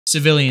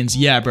Civilians,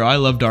 yeah bro, I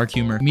love dark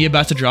humor. Me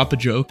about to drop a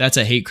joke, that's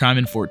a hate crime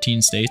in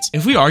 14 states.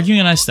 If we arguing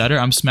and I stutter,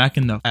 I'm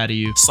smacking the out of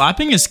you.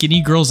 Slapping a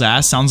skinny girl's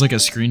ass sounds like a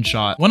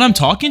screenshot. When I'm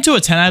talking to a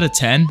 10 out of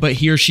 10, but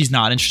he or she's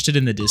not interested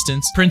in the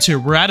distance. Printer,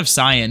 we're out of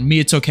cyan. Me,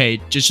 it's okay,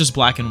 it's just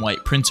black and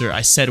white. Printer,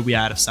 I said we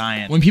out of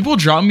cyan. When people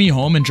drop me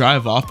home and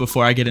drive off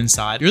before I get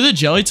inside, you're the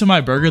jelly to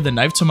my burger, the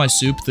knife to my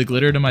soup, the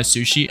glitter to my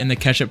sushi, and the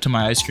ketchup to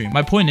my ice cream.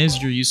 My point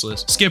is, you're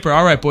useless. Skipper,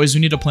 alright boys,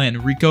 we need a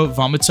plan. Rico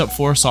vomits up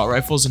 4 assault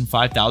rifles and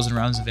 5,000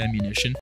 rounds of ammunition.